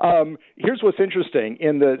 Here's what's interesting.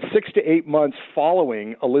 In the 6 to 8 months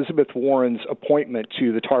following Elizabeth Warren's appointment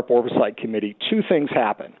to the TARP Oversight Committee, two things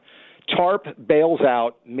happen. TARP bails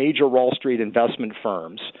out major Wall Street investment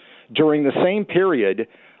firms. During the same period,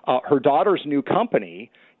 her daughter's new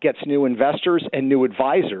company gets new investors and new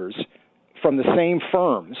advisors from the same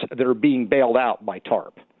firms that are being bailed out by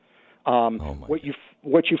TARP.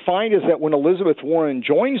 What you find is that when Elizabeth Warren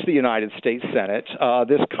joins the United States Senate,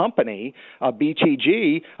 this company,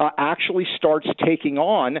 BTG, actually starts taking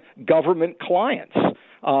on government clients.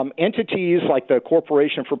 Entities like the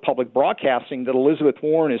Corporation for Public Broadcasting that Elizabeth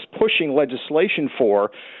Warren is pushing legislation for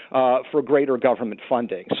greater government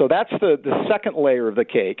funding. So that's the second layer of the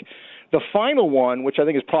cake. The final one, which I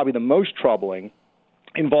think is probably the most troubling,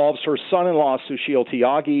 involves her son-in-law, Sushil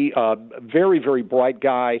Tyagi, very, very bright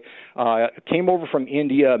guy, came over from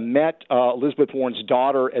India, met Elizabeth Warren's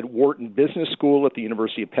daughter at Wharton Business School at the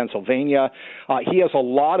University of Pennsylvania. He has a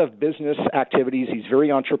lot of business activities. He's very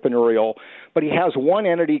entrepreneurial, but he has one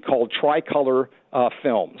entity called Tricolor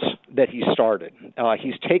Films that he started.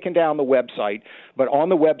 He's taken down the website, but on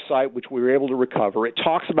the website, which we were able to recover, it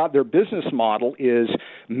talks about their business model is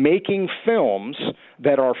making films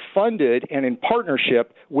that are funded and in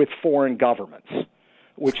partnership with foreign governments,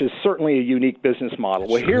 which is certainly a unique business model.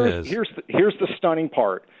 Well, here's the stunning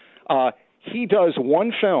part. He does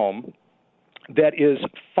one film that is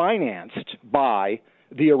financed by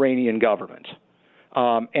the Iranian government.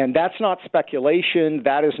 And that's not speculation.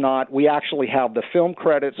 That is not. We actually have the film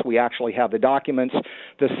credits. We actually have the documents.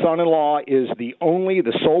 The son-in-law is the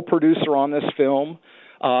sole producer on this film.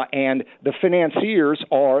 And the financiers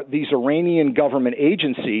are these Iranian government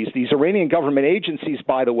agencies. These Iranian government agencies,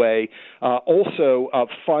 by the way, also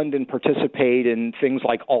fund and participate in things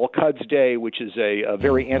like Al-Quds Day, which is a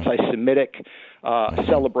very anti-Semitic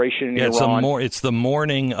celebration in Iran. It's the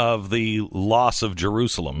morning of the loss of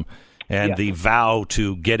Jerusalem and the vow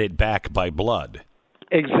to get it back by blood.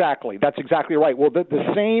 Exactly. That's exactly right. Well, the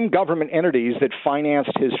same government entities that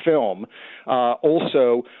financed his film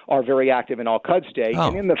also are very active in Al-Quds Day. Oh.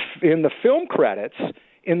 And in the film credits,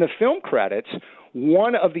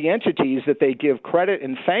 one of the entities that they give credit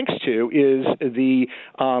and thanks to is the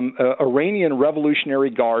Iranian Revolutionary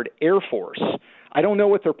Guard Air Force. I don't know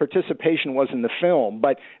what their participation was in the film,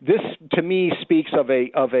 but this, to me, speaks of a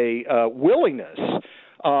willingness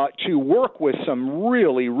to work with some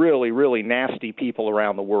really, really, really nasty people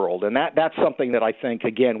around the world. And that's something that I think,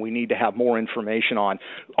 again, we need to have more information on.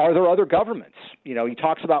 Are there other governments? He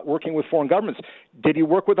talks about working with foreign governments. Did he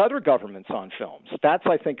work with other governments on films? That's,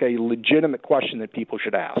 I think, a legitimate question that people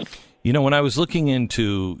should ask. When I was looking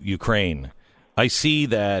into Ukraine, I see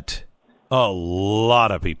that a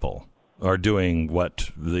lot of people are doing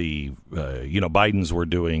what the Bidens were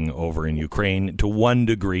doing over in Ukraine to one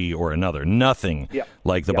degree or another. Nothing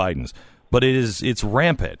like the Bidens, but it's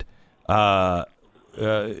rampant. Do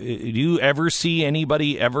you ever see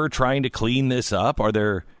anybody ever trying to clean this up? Are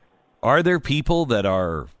there people that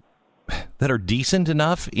are decent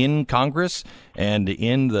enough in Congress and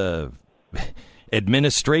in the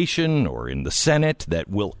administration or in the Senate that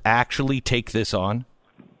will actually take this on?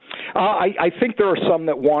 I think there are some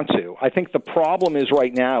that want to. I think the problem is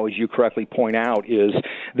right now, as you correctly point out, is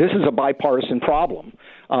this is a bipartisan problem.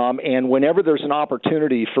 And whenever there's an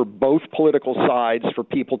opportunity for both political sides for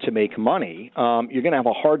people to make money, you're going to have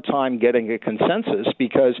a hard time getting a consensus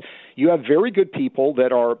because you have very good people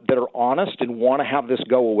that are honest and want to have this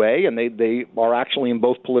go away, and they are actually in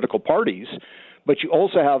both political parties. But you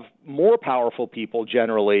also have more powerful people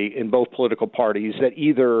generally in both political parties that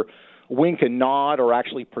either wink and nod or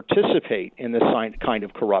actually participate in this kind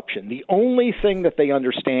of corruption. The only thing that they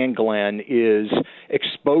understand, Glenn, is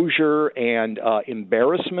exposure and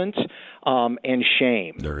embarrassment and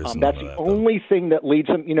shame. That's the only thing that leads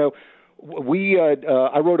them.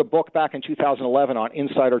 I wrote a book back in 2011 on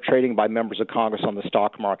insider trading by members of Congress on the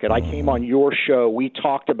stock market. I came on your show. We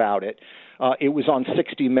talked about it. It was on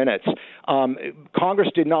 60 Minutes. Congress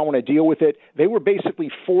did not want to deal with it. They were basically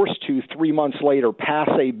forced to, 3 months later, pass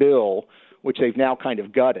a bill, which they've now kind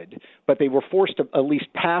of gutted. But they were forced to at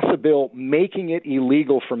least pass a bill making it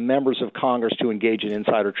illegal for members of Congress to engage in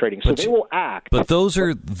insider trading. So they will act. But those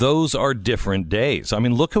are different days. I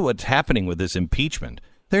mean, look at what's happening with this impeachment.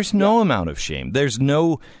 There's no amount of shame. There's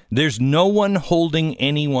no one holding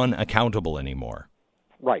anyone accountable anymore.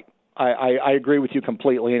 Right. I agree with you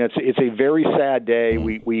completely, and it's a very sad day.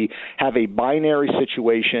 We have a binary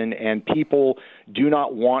situation, and people do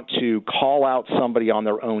not want to call out somebody on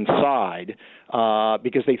their own side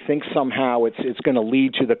because they think somehow it's going to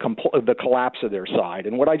lead to the collapse of their side.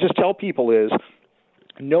 And what I just tell people is,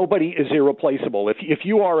 nobody is irreplaceable. If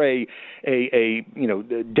you are a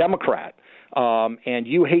Democrat and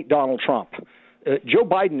you hate Donald Trump, Joe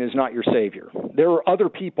Biden is not your savior. There are other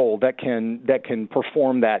people that can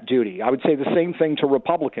perform that duty. I would say the same thing to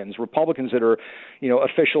Republicans that are,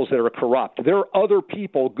 officials that are corrupt. There are other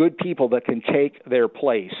people, good people, that can take their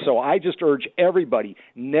place. So I just urge everybody,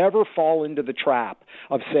 never fall into the trap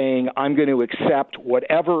of saying, I'm going to accept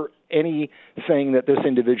anything that this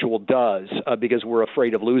individual does because we're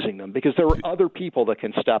afraid of losing them, because there are other people that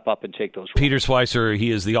can step up and take those roles. Peter Schweizer, he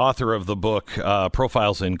is the author of the book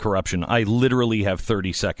Profiles in Corruption. I literally have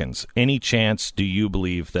 30 seconds. Any chance do you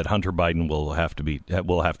believe that Hunter Biden will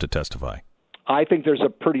have to testify? I think there's a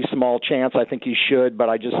pretty small chance. I think he should, but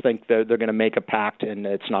I just think they're going to make a pact, and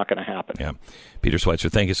it's not going to happen. Yeah, Peter Schweizer,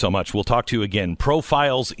 thank you so much. We'll talk to you again.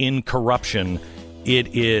 Profiles in Corruption.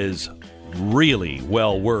 It is really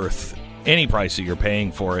well worth any price that you're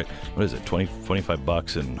paying for it. What is it,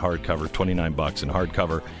 $25 in hardcover, $29 in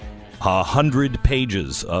hardcover, 100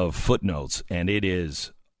 pages of footnotes, and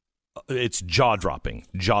it's jaw-dropping.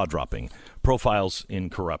 Profiles in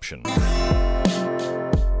Corruption.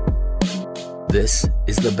 This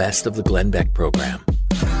is the Best of the Glenn Beck program.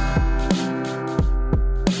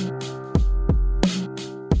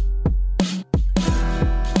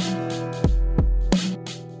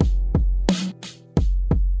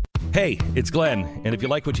 Hey, it's Glenn, and if you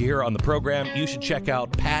like what you hear on the program, you should check out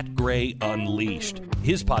Pat Gray Unleashed.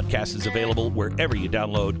 His podcast is available wherever you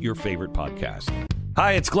download your favorite podcast.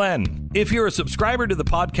 Hi, it's Glenn. If you're a subscriber to the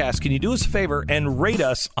podcast, can you do us a favor and rate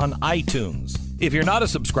us on iTunes? If you're not a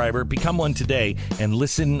subscriber, become one today and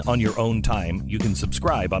listen on your own time. You can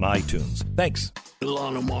subscribe on iTunes. Thanks.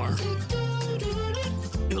 Ilhan Omar.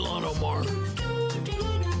 Ilhan Omar.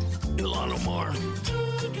 Ilhan Omar.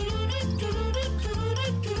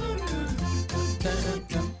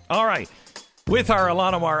 All right. With our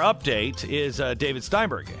Ilhan Omar update is David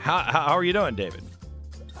Steinberg. How are you doing, David?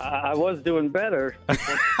 I was doing better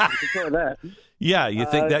before that. Yeah, you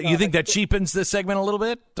think that cheapens this segment a little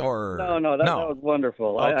bit, or no? That was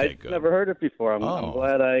wonderful. Okay, I never heard it before. I'm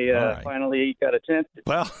glad I finally got a chance to.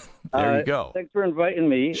 Well, there you go. Thanks for inviting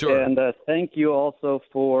me, Sure. And thank you also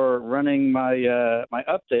for running my my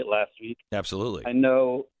update last week. Absolutely. I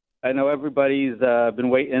know everybody's been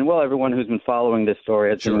waiting. Well, everyone who's been following this story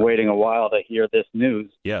has been waiting a while to hear this news.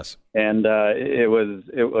 Yes, and it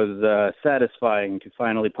was satisfying to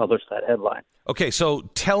finally publish that headline. Okay, so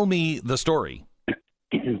tell me the story.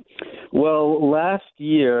 Well, last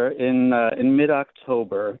year in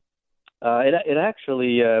mid-October, it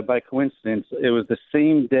actually, by coincidence, it was the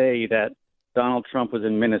same day that Donald Trump was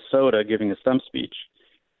in Minnesota giving a stump speech.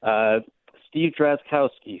 Steve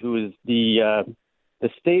Drazkowski, who is the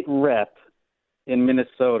state rep in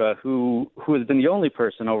Minnesota, who has been the only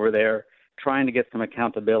person over there trying to get some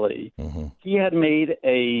accountability, he had made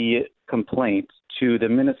a complaint to the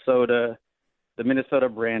Minnesota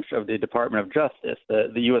branch of the Department of Justice,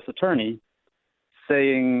 the U.S. Attorney,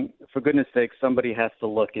 saying, for goodness sake, somebody has to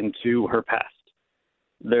look into her past.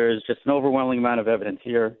 There's just an overwhelming amount of evidence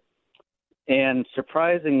here. And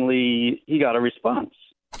surprisingly, he got a response.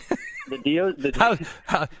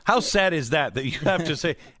 How sad is that you have to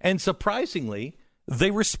say? And surprisingly, they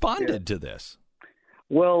responded to this.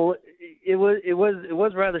 Well, it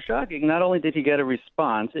was rather shocking. Not only did he get a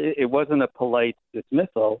response, it wasn't a polite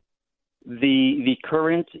dismissal. The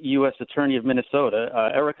current U.S. Attorney of Minnesota,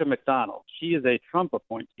 Erica McDonald, she is a Trump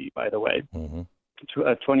appointee, by the way, a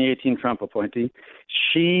 2018 Trump appointee.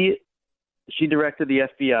 She directed the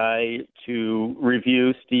FBI to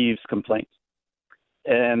review Steve's complaint.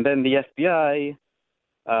 And then the FBI,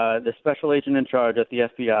 the special agent in charge at the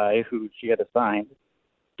FBI, who she had assigned,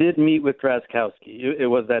 did meet with Drazkowski. It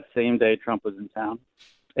was that same day Trump was in town,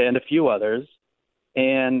 and a few others.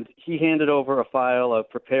 And he handed over a file of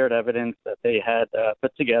prepared evidence that they had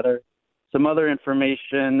put together, some other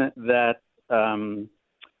information that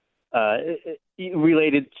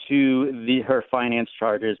related to her finance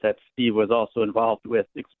charges that Steve was also involved with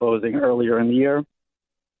exposing earlier in the year,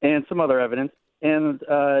 and some other evidence. And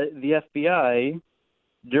the FBI,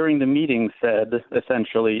 during the meeting, said,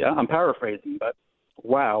 essentially, I'm paraphrasing, but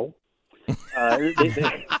wow.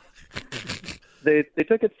 They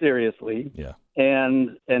took it seriously,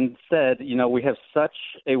 and said, we have such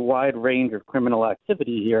a wide range of criminal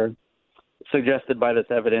activity here suggested by this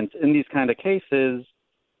evidence. In these kind of cases,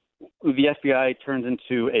 the FBI turns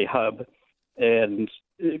into a hub and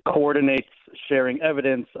coordinates sharing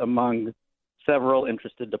evidence among several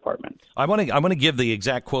interested departments. I want to give the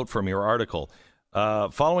exact quote from your article.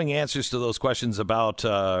 Following answers to those questions about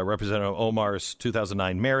Representative Omar's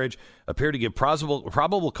 2009 marriage appear to give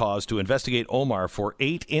probable cause to investigate Omar for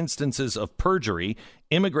 8 instances of perjury,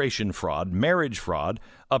 immigration fraud, marriage fraud,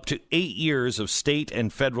 up to 8 years of state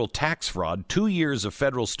and federal tax fraud, 2 years of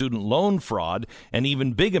federal student loan fraud, and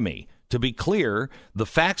even bigamy. To be clear, the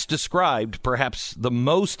facts described perhaps the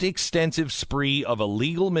most extensive spree of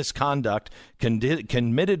illegal misconduct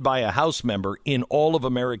committed by a House member in all of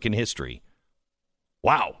American history.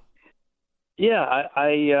 Wow. Yeah,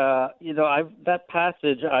 that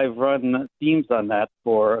passage, I've run themes on that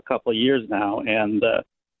for a couple of years now. And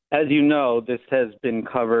as you know, this has been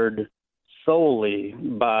covered solely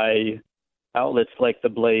by outlets like The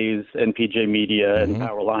Blaze, NPJ Media, and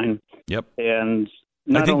Powerline. Yep. And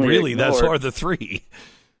I think really those are the three.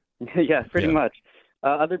 Yeah, pretty much.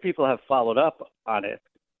 Other people have followed up on it.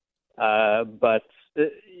 But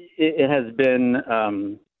it has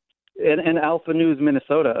been... And Alpha News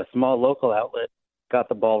Minnesota, a small local outlet, got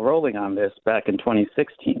the ball rolling on this back in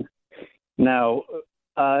 2016. Now,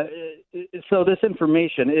 so this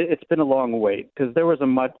information, it's been a long wait because there was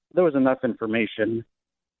enough information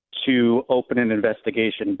to open an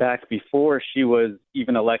investigation back before she was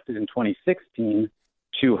even elected in 2016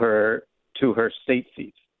 to her state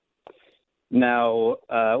seats. Now,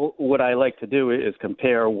 what I like to do is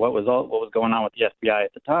compare what was going on with the FBI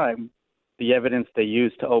at the time, the evidence they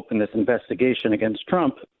used to open this investigation against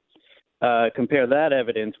Trump, compare that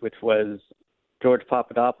evidence, which was George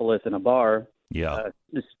Papadopoulos in a bar,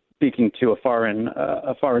 speaking to a foreign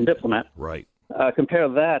diplomat. Right. Compare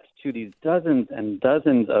that to these dozens and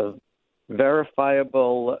dozens of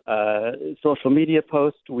verifiable social media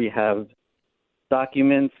posts. We have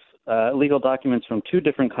documents legal documents from 2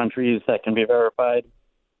 different countries that can be verified.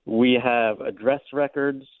 We have address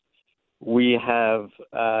records. We have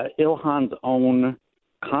Ilhan's own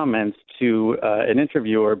comments to an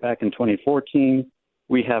interviewer back in 2014.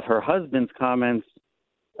 We have her husband's comments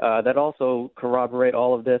that also corroborate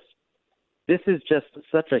all of this. This is just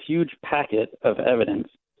such a huge packet of evidence.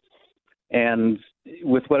 And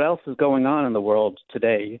with what else is going on in the world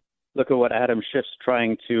today, look at what Adam Schiff's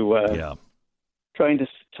trying to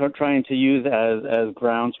use as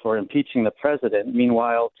grounds for impeaching the president.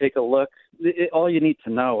 Meanwhile, take a look. All you need to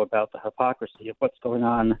know about the hypocrisy of what's going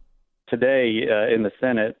on today in the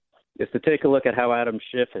Senate is to take a look at how Adam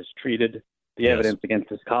Schiff has treated the evidence against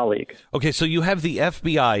his colleague. Okay, so you have the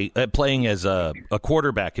FBI playing as a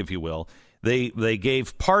quarterback, if you will. They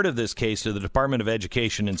gave part of this case to the Department of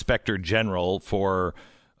Education Inspector General for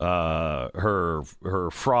her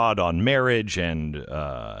fraud on marriage and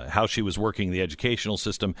how she was working the educational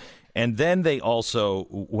system. And then they also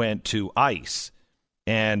went to ICE,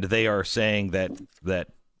 and they are saying that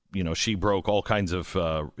she broke all kinds of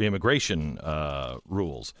immigration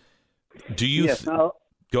rules. Do you? Yes.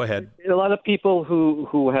 Go ahead. A lot of people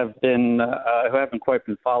who haven't quite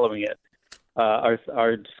been following it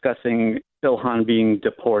are discussing Ilhan being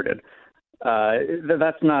deported.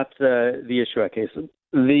 That's not the issue at case.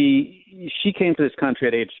 She came to this country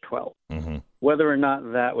at age 12. Mm-hmm. Whether or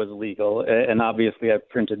not that was legal, and obviously I've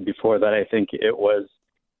printed before that I think it was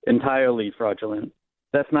entirely fraudulent.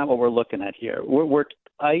 That's not what we're looking at here.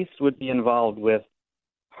 ICE would be involved with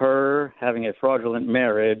her having a fraudulent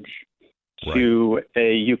marriage to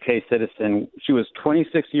a UK citizen. She was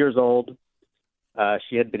 26 years old.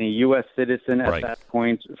 She had been a U.S. citizen at that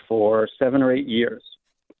point for 7 or 8 years.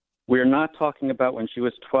 We're not talking about when she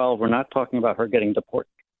was 12. We're not talking about her getting deported.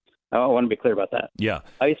 I want to be clear about that. Yeah.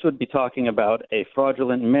 ICE would be talking about a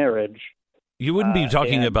fraudulent marriage. You wouldn't be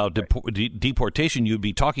talking about deportation. You'd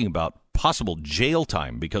be talking about possible jail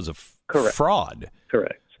time because of fraud.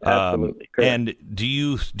 Correct. Absolutely. Correct. And do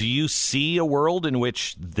you see a world in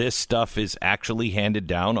which this stuff is actually handed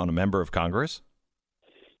down on a member of Congress?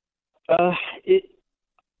 I've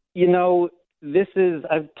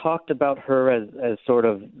talked about her as sort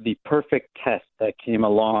of the perfect test that came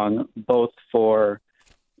along, both for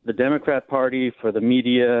the Democrat Party, for the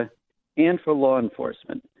media, and for law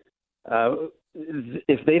enforcement.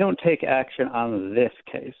 If they don't take action on this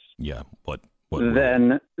case, what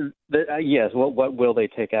will they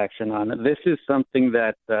take action on? This is something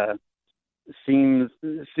that seems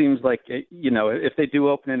like, if they do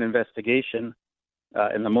open an investigation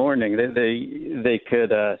in the morning, they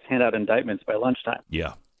could hand out indictments by lunchtime.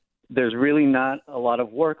 Yeah. There's really not a lot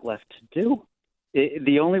of work left to do.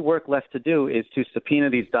 The only work left to do is to subpoena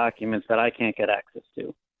these documents that I can't get access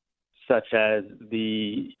to, such as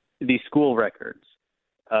the school records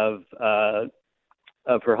of her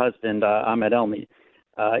husband, Ahmed Elmi.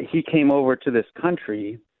 He came over to this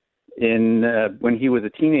country when he was a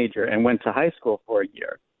teenager and went to high school for a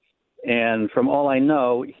year. And from all I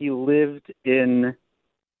know, he lived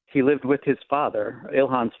with his father,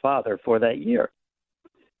 Ilhan's father, for that year.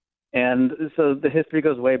 And so the history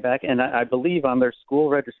goes way back. And I believe on their school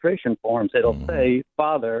registration forms, it'll say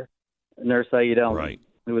father, Nur Saeed Elmi,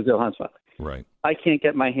 who was Ilhan's father. Right. I can't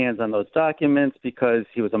get my hands on those documents because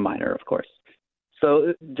he was a minor, of course.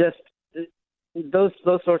 So just those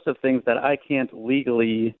sorts of things that I can't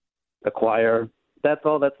legally acquire, that's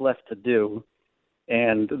all that's left to do.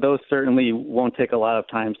 And those certainly won't take a lot of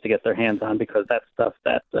time to get their hands on because that's stuff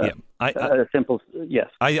that simple. Yes.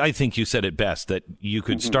 I think you said it best, that you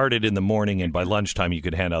could start it in the morning and by lunchtime you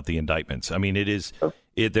could hand out the indictments. I mean, there's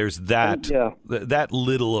that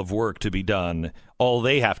little of work to be done. All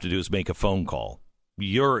they have to do is make a phone call.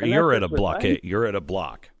 You're at a blockade. You're at a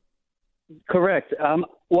block. Correct.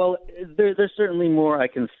 Well, there's certainly more I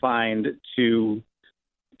can find to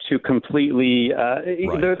completely.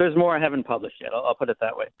 There's more I haven't published yet. I'll put it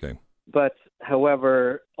that way. Okay. But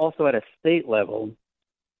however, also at a state level,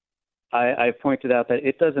 I pointed out that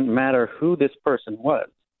it doesn't matter who this person was.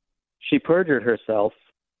 She perjured herself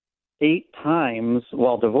 8 times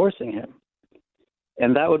while divorcing him,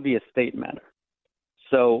 and that would be a state matter.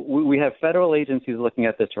 So we have federal agencies looking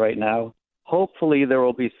at this right now. Hopefully, there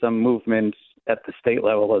will be some movement at the state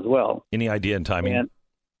level as well. Any idea in timing? And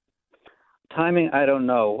timing, I don't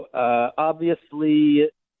know. Obviously,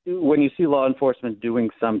 when you see law enforcement doing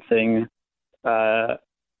something,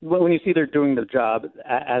 when you see they're doing the job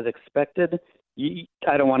as expected,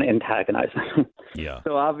 I don't want to antagonize them. Yeah.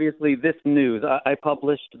 So obviously, this news, I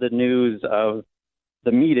published the news of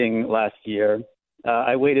the meeting last year.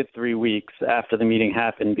 I waited 3 weeks after the meeting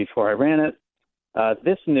happened before I ran it.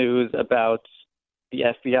 This news about the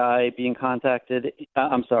FBI being contacted.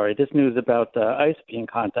 This news about ICE being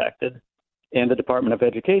contacted and the Department of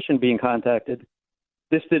Education being contacted.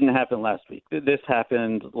 This didn't happen last week. This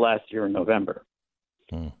happened last year in November.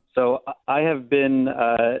 So I have been,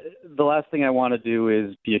 the last thing I want to do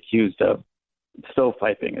is be accused of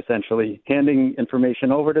stovepiping, essentially handing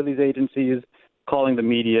information over to these agencies, calling the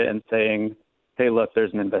media and saying, hey, look,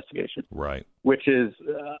 there's an investigation. Right. Which is,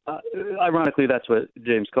 ironically, that's what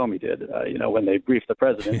James Comey did, when they briefed the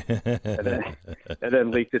president and then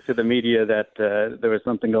leaked it to the media that there was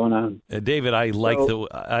something going on. David, I like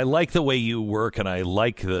the way you work, and I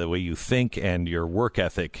like the way you think, and your work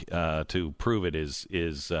ethic to prove it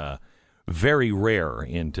is very rare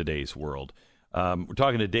in today's world. We're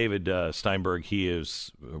talking to David Steinberg. He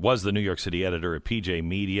was the New York City editor at PJ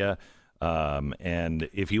Media. And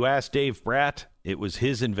if you ask Dave Bratt, it was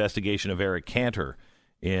his investigation of Eric Cantor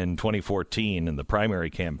in 2014 in the primary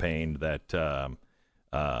campaign that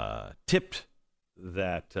tipped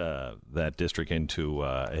that district into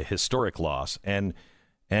a historic loss. And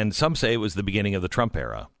some say it was the beginning of the Trump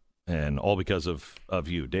era, and all because of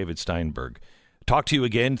you, David Steinberg. Talk to you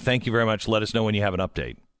again. Thank you very much. Let us know when you have an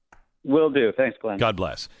update. Will do. Thanks, Glenn. God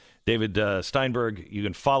bless. David Steinberg, you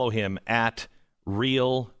can follow him at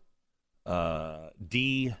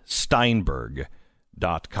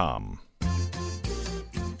realdsteinberg.com.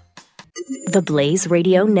 The Blaze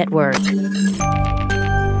Radio Network.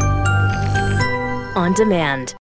 On demand.